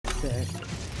Okay.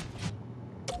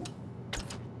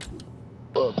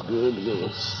 Oh,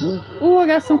 goodness. Ooh, I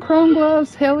got some chrome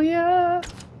gloves. Hell yeah.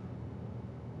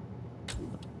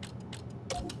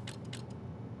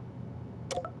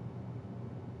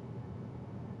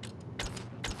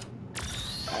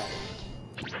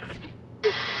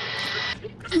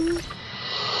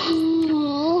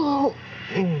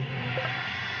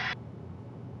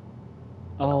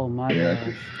 Oh my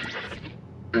gosh.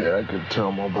 Yeah, I could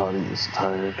tell my body is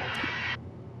tired.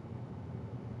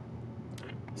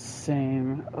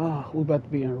 Same. Oh, we're about to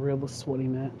be in a real sweaty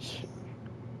match.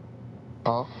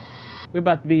 Huh? We're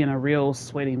about to be in a real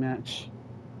sweaty match.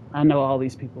 I know all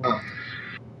these people.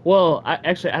 Well, I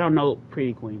don't know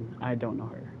Pretty Queen. I don't know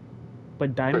her.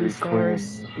 But Diamond Pretty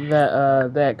Stars, Queen.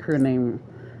 that crew name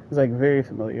is like very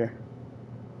familiar.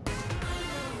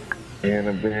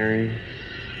 Anna Berry.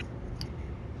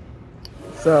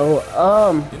 So,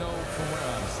 You know, from where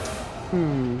I'm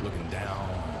standing, looking down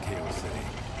on Chaos City.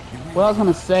 what I was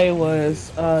gonna say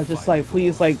was, just like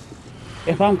please, like,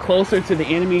 if I'm closer to the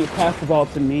enemy, pass the ball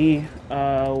to me.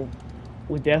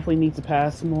 We definitely need to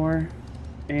pass more.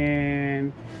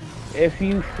 And if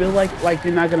you feel like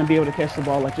you're not gonna be able to catch the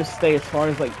ball, like just stay as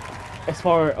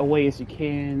far away as you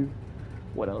can.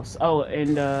 What else? Oh,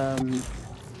 and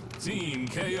Team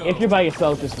KO. if you're by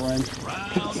yourself, just run.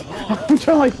 Round I'm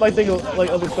trying to like think of like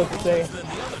other stuff to say.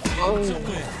 Oh.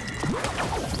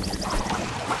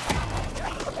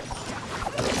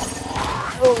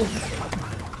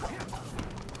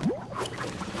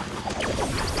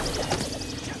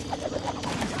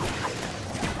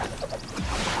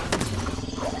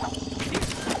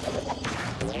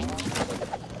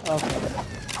 Okay.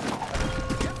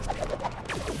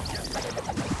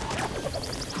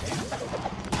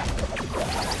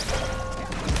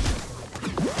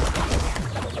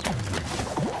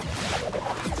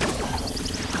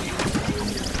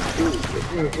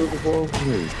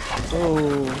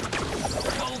 Oh.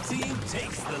 Gold team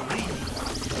takes the lead.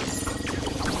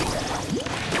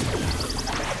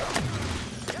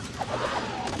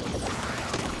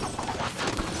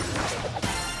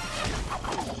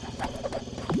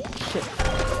 Shit.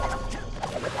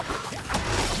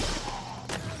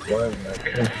 Why did I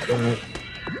catch that?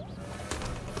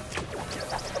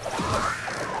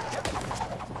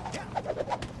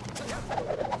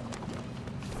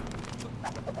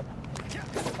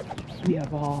 Yeah,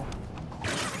 ball.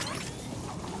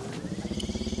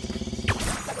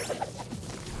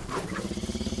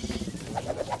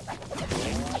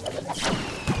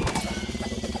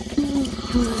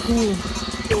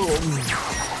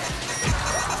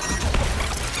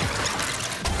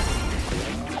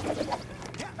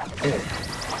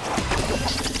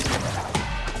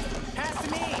 Pass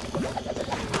to me.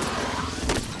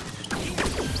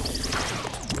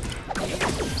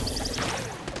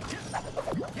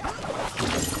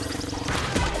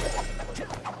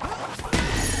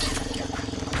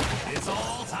 It's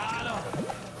all tied up.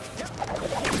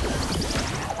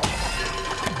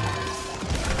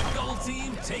 Gold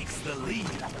team takes the lead.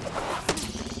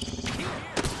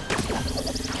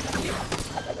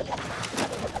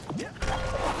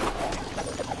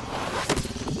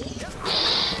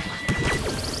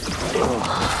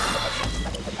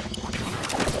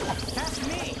 Pass to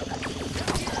me.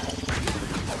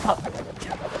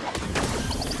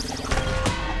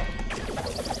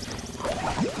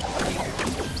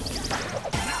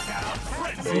 Knockout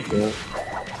frenzy. Okay.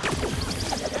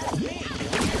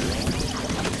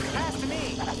 Pass to me.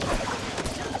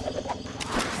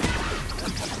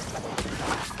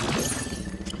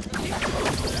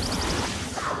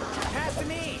 Pass to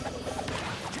me.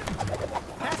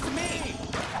 Pass to me.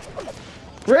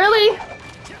 Really?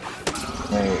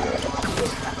 Hey,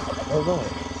 hold on.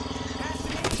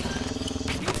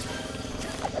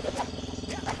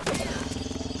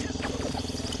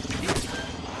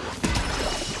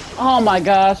 Oh my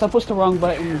gosh, I pushed the wrong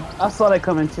button. I saw that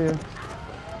coming too.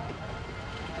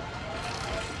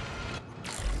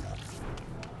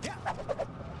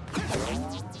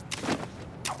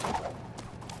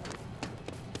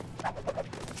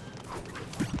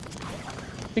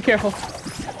 Be careful.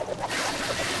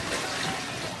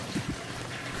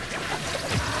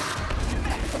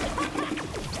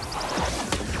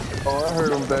 Oh, I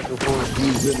heard him back and forth.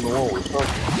 He's hitting the wall with something.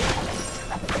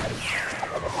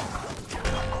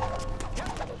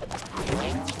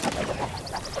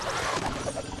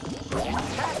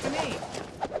 Pass to me.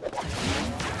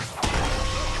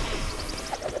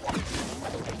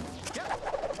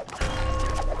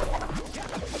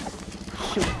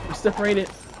 Shoot, we're separated.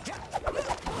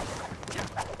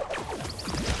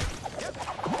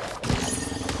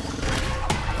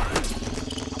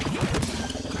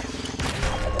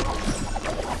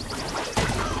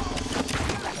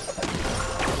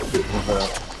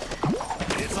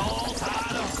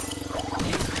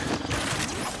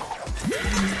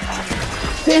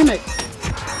 Damn it!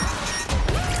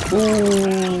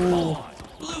 Ooh.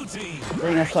 Blue team.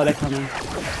 Dang, I saw that coming.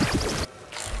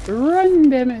 Run,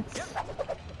 damn it!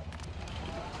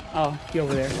 Oh, he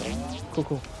over there. Cool,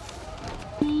 cool.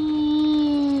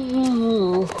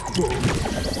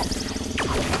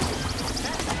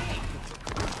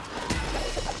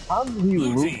 How did he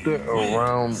loop that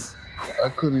around? I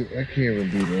can't even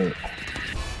do that.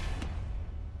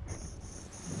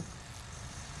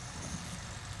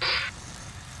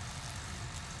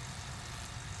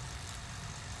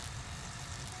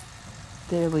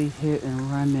 Daily hit and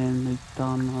run in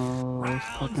McDonald's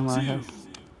fucking lighthouse.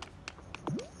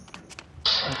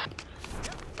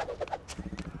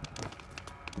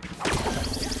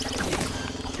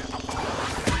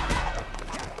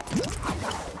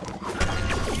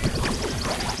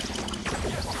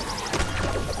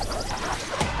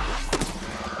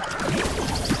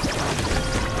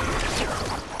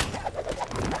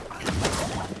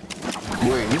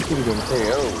 Wait, you could have been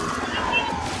KO.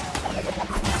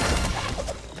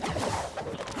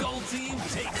 Gold team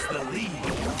takes the lead.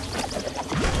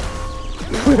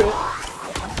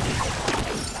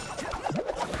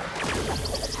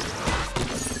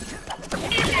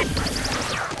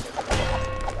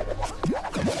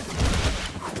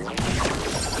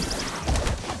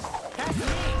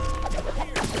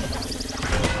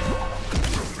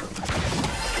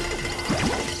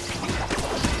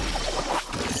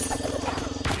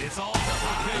 It's all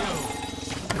double KO.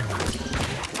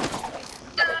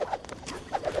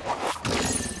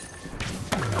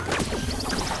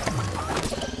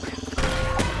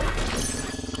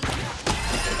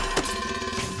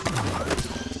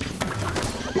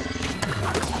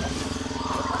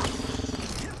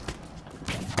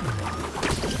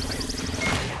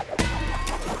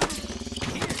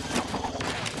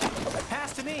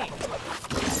 Pass to me.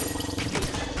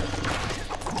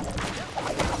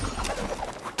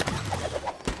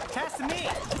 Pass to me.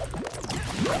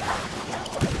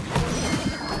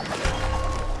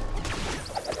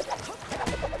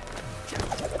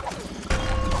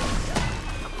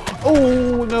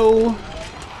 Oh no!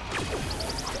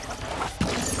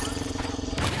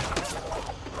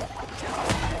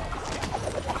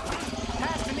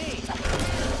 Pass to me.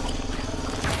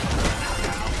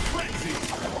 Frenzy.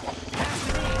 Pass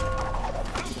to me.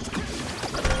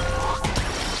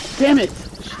 Damn it!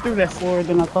 She threw that slower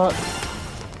than I thought.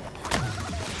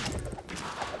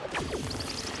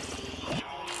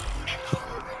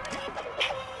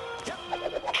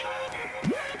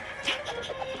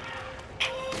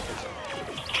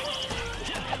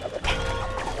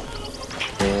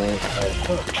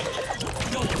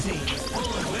 Gold team is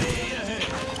pulling way ahead.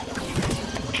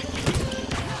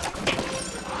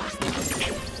 Pass to me.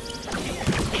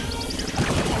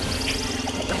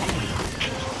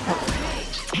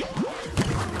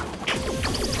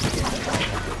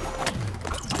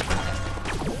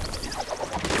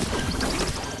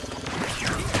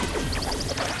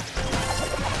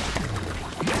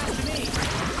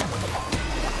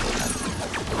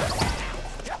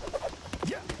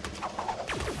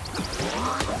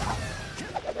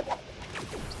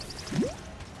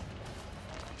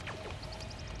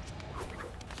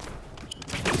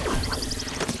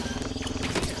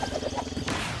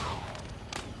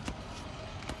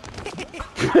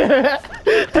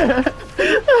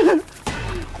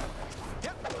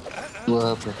 What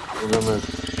happened? What I missed?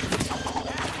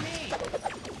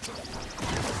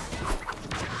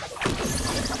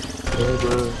 Hey,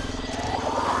 bro.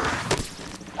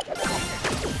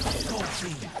 Gold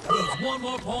team needs one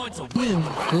more point to win.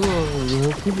 Oh,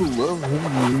 man, people love him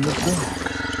in the back.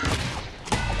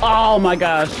 Oh my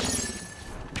gosh!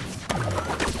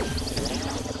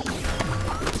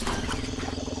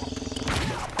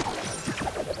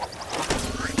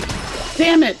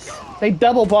 Damn it! They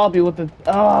double bobbed me with the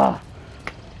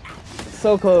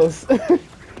so close.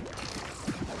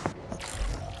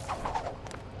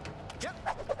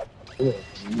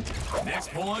 Next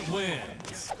point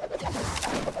wins.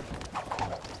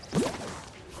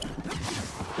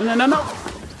 No, no, no!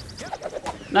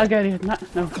 Not getting it. Not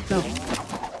no.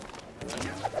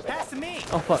 Pass to me.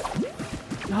 Oh fuck!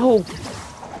 No!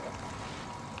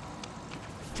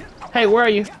 Hey, where are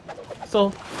you?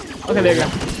 So, okay, there you go.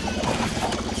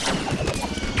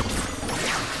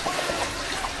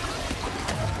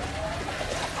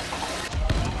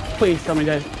 Please tell me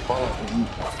that.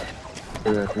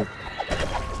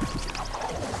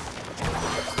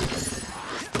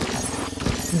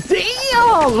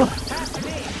 Damn!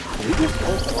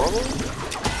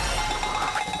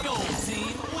 Gold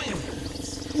team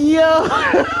wins. Yo!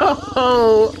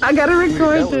 I gotta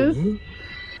record this.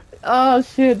 Oh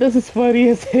shit, this is funny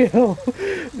as hell.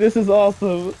 This is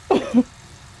awesome.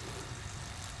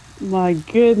 My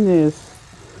goodness.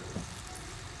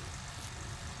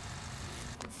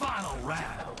 Final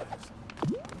round.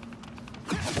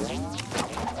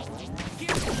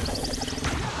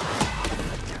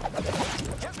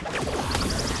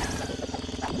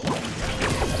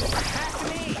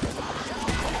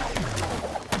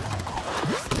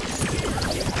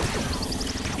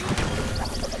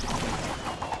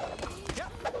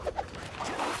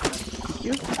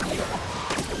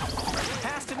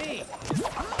 Pass to me.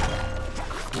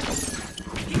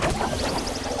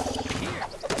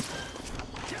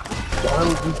 Why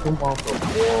would you come off the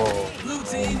wall? Blue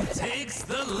team takes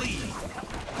the lead.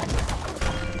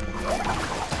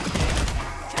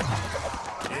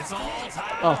 It's all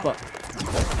tied. Oh fuck.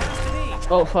 Pass to me.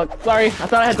 Oh fuck. Sorry. I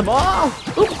thought I had the ball.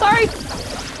 Oops, sorry.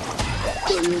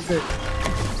 Blue team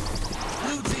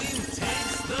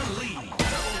takes the lead.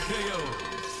 Double KO.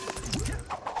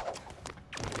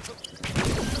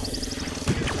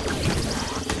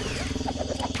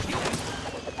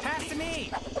 Pass to me.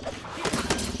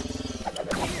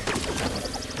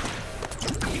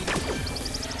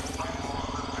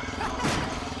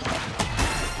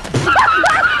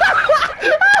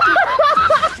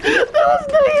 That was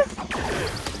nice.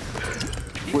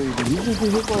 Wait, did you just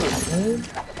get hit by the hand?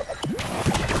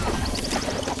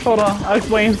 Hold on. I'll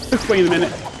explain. Explain in a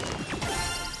minute.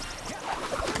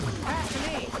 Pass to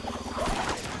me.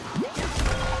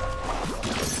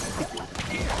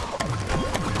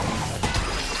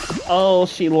 Oh,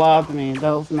 she lobbed me.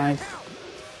 That was nice.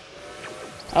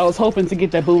 I was hoping to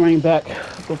get that boomerang back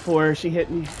before she hit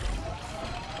me.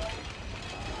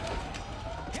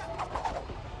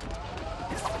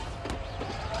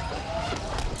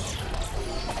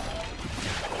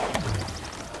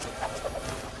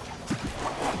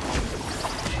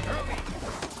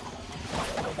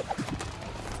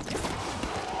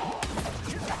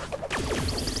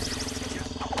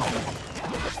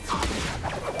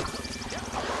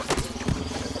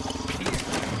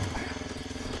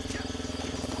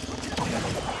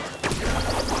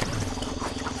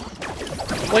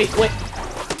 Wait. Wait.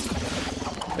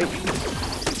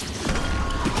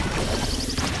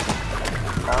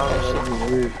 I don't know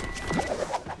what it is.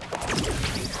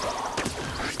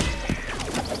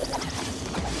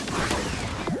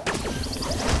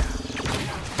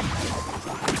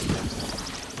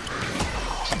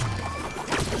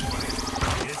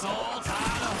 It's all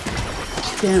tied up.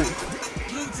 Damn it.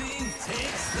 Blue team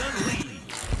takes the lead.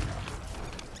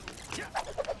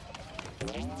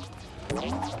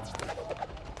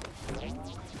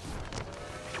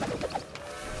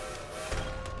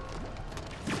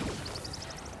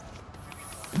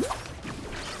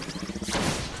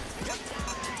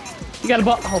 You got a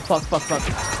ball. Oh fuck.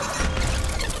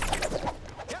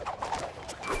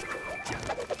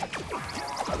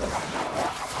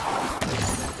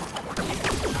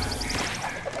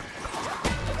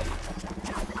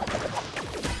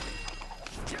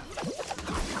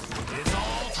 It's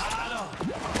all tied up.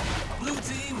 Blue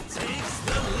team takes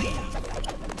the lead.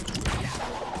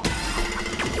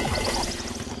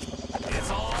 It's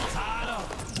all tied up.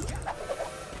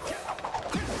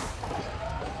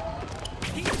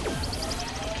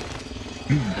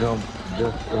 You jumped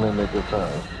just in the nick of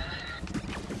time.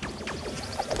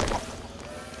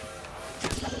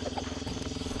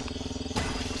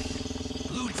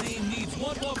 Blue team needs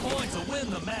one more point to win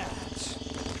the match.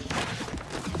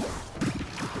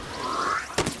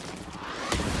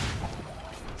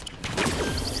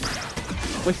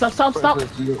 Wait, stop.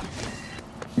 Princess, you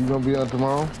gonna be on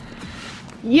tomorrow?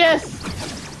 Yes.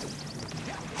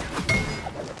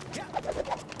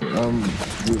 I'm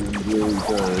getting really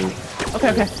tired.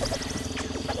 Okay.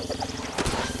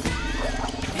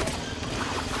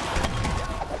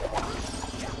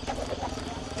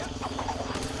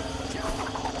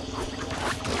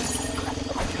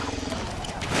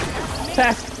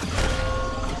 Pass.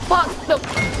 Fuck. No.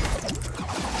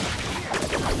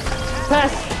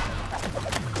 Pass.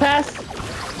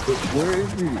 Where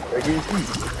is he? I can't see.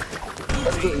 I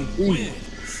couldn't see. Wins.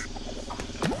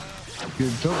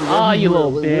 You're jumping Oh, you everywhere.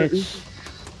 little Where is bitch.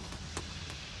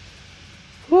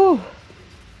 Whew.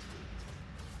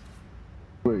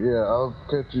 But yeah, I'll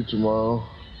catch you tomorrow.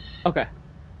 Okay.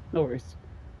 No worries.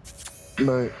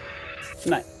 Night.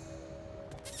 Night.